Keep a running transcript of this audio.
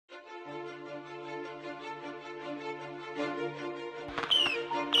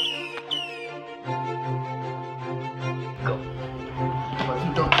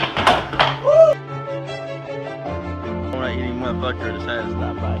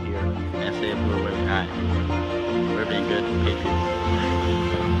out here and say we're not. We're being good patriots.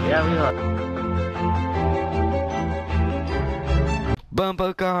 Yeah, we are.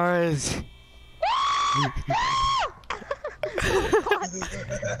 Bumper cars.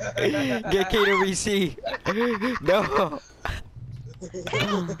 Get Gta5. No. Hit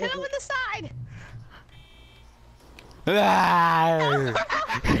him in the side. Ah.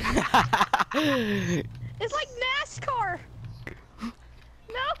 It's like NASCAR.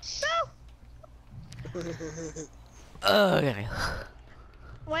 No. Okay.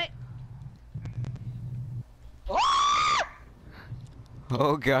 Wait.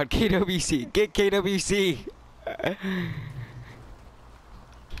 Oh god, Gta5. Get Gta5.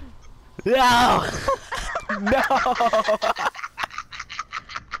 No! No!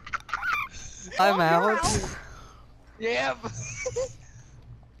 I'm out. Yep.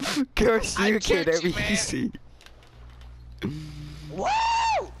 Curse I you, tricked you, Gta5. Woo!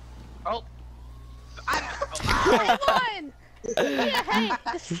 Oh. I won. Yeah, hey,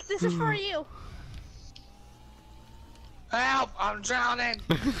 this is for you. Help! I'm drowning.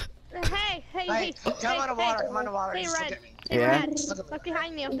 Hey. Come on the water. Come on the water. Hey, Just Red. look at me. Hey, Yeah? Red. Look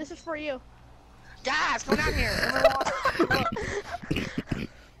behind you. This is for you. Guys, come down here. Come in the water.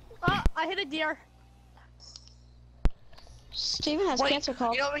 Oh, I hit a deer. Steven has Wait, cancer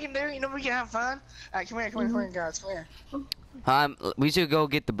call. you know what we can do? You know we can have fun? Alright, come here, guys. Come here. We should go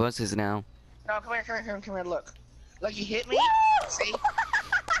get the buses now. No, come here. Look. Look, you hit me. See?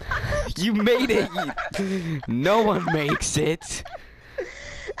 You made it. No one makes it.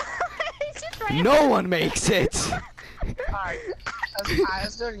 No one makes it. Alright.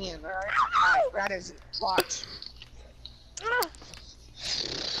 Let's do it again, alright? Alright, that is watch.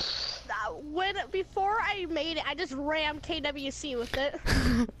 Before I made it, I just rammed KWC with it.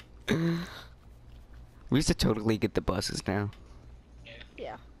 We should totally get the buses now.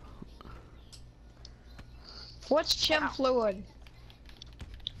 Yeah. What's chem fluid?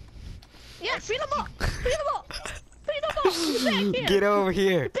 Yeah, feed them up! Feed them up! Feed them up! Get back here! Get over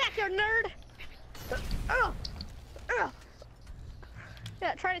here. Get back here, nerd!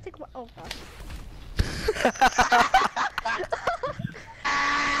 Yeah, try to take my. Oh god.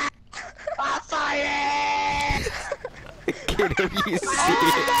 I'm fighting!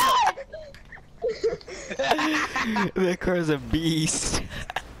 Gta5. That car's a beast.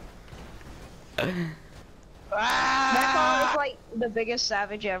 That car is like the biggest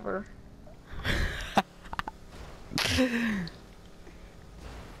savage ever.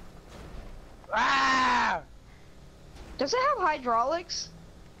 Does it have hydraulics?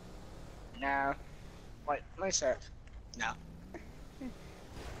 No. Wait, let me search. No.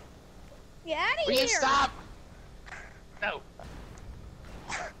 Get out of We here! can stop! No.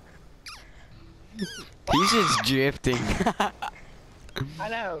 He's just drifting. I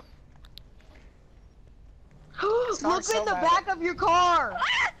know. Look so in the bad. back of your car.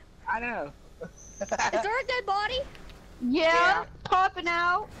 I know. Is there a dead body? Yeah, popping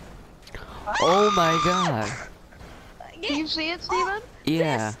out. Oh my god. Can you see it, Steven?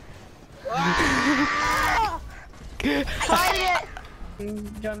 Yeah. Fight it!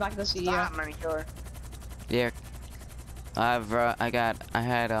 Join back to the CEO. Stop, money killer. Yeah. I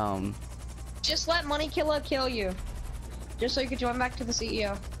had Just let Money Killer kill you. Just so you can join back to the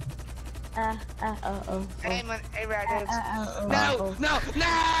CEO. Hey, hey, Red dudes. No! No!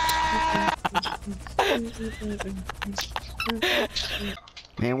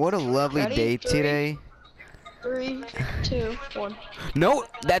 man, what a lovely Ready? day Three. today. 3, 2, 1. No,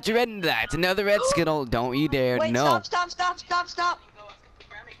 that's another red skittle. Don't you dare. Wait, no. stop!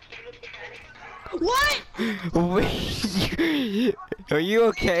 What? Wait. Are you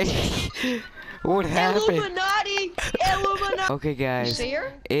okay? What happened? Illuminati! Okay, You guys. see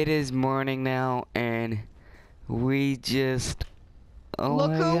her? It is morning now, and we just. Oh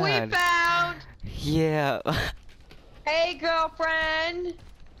Look my who god. we found! Yeah. Hey, girlfriend!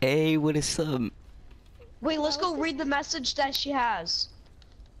 Hey, what is up? Wait, let's go read the message that she has.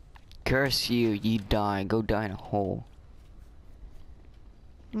 Curse you, you die. Go die in a hole.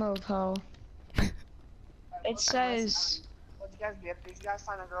 Moho. It says... What'd you guys get? Did you guys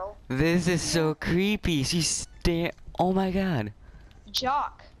find a girl? This is so creepy. She's oh my god.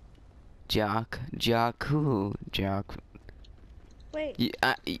 Jock. Jock who? Jock. Wait.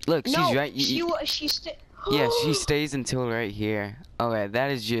 Look, she's No, right. Yeah, she stays until right here. Okay,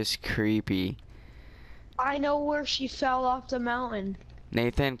 that is just creepy. I know where she fell off the mountain.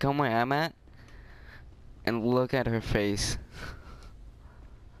 Nathan, come where I'm at. And look at her face.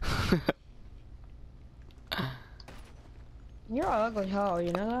 You're an ugly hoe,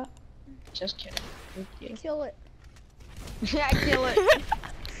 you know that? Just kidding. Kill it. Yeah, kill it.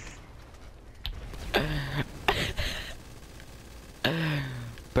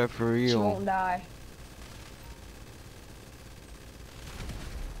 But for She real. won't die.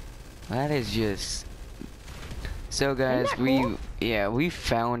 That is just... So guys, that cool? we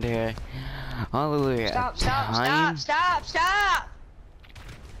found her. Hallelujah. Stop, stop, stop, stop, stop!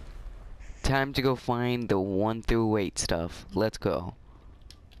 Time to go find the 1 through 8 stuff. Let's go.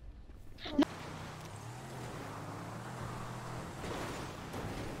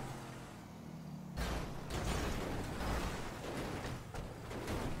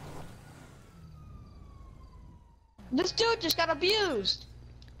 This dude just got abused.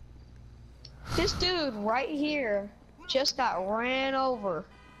 This dude right here just got ran over.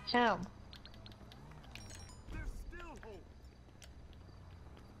 Him.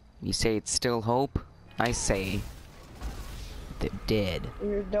 You say it's still hope? I say they're dead.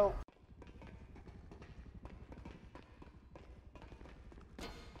 You're dope.